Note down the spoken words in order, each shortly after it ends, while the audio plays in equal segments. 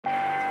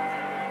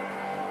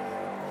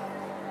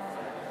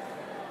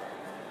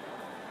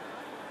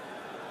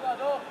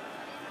We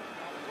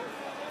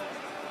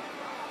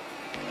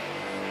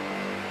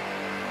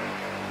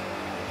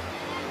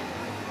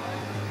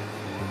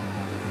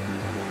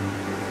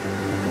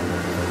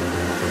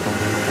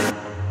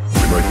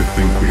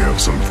have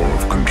some form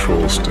of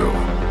control still,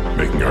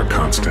 making our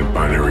constant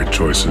binary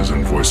choices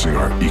and voicing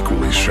our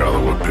equally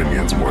shallow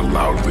opinions more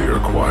loudly or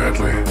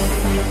quietly.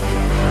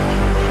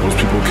 Most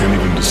people can't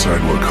even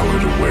decide what color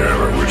to wear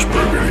or which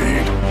burger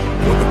to eat.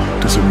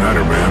 What does it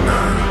matter,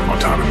 man?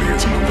 Autonomy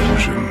is an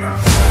illusion.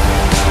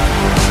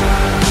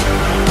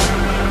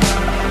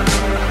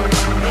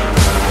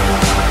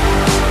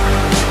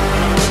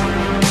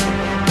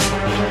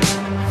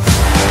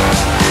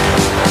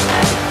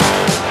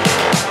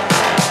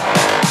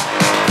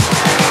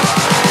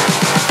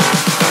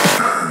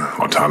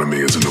 Autonomy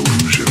is an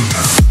illusion.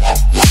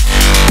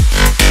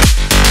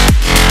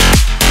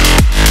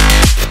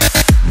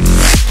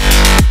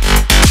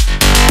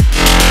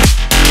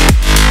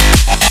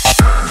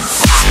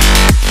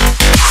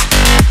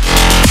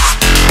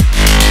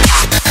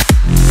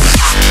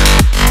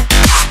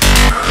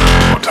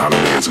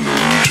 Autonomy is an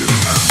illusion.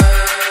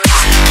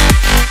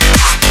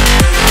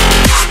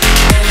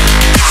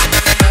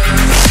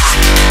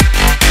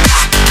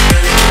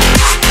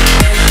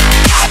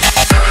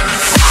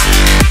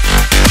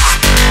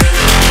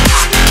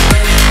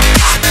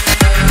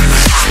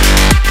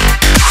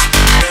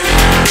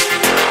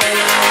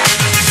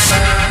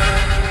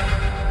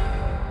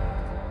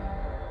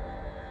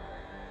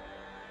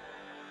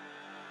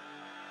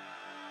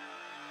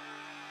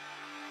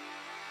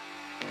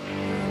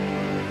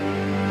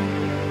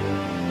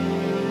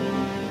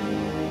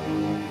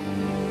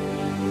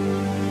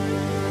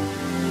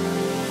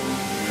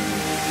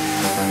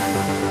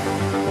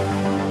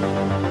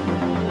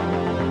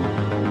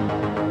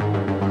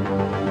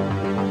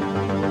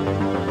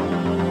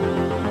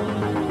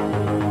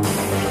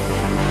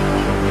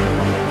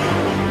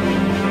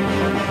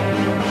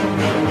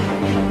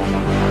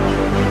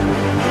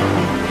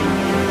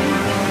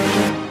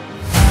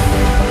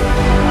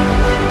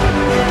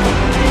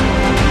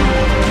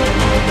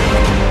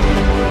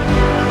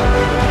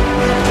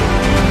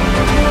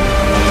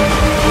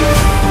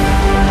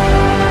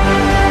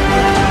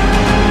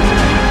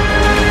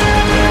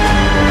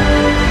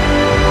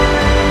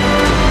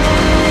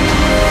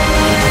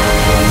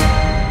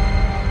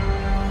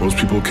 Most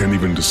people can't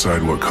even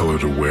decide what color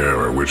to wear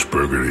or which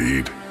burger to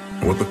eat.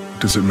 What the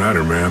does it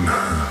matter, man?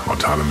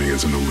 Autonomy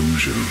is an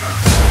illusion.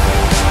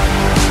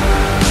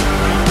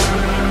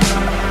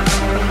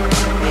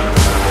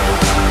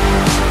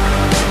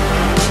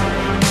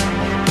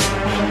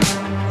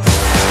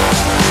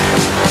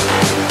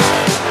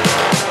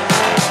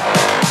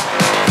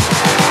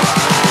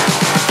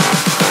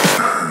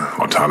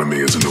 Autonomy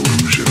is an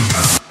illusion.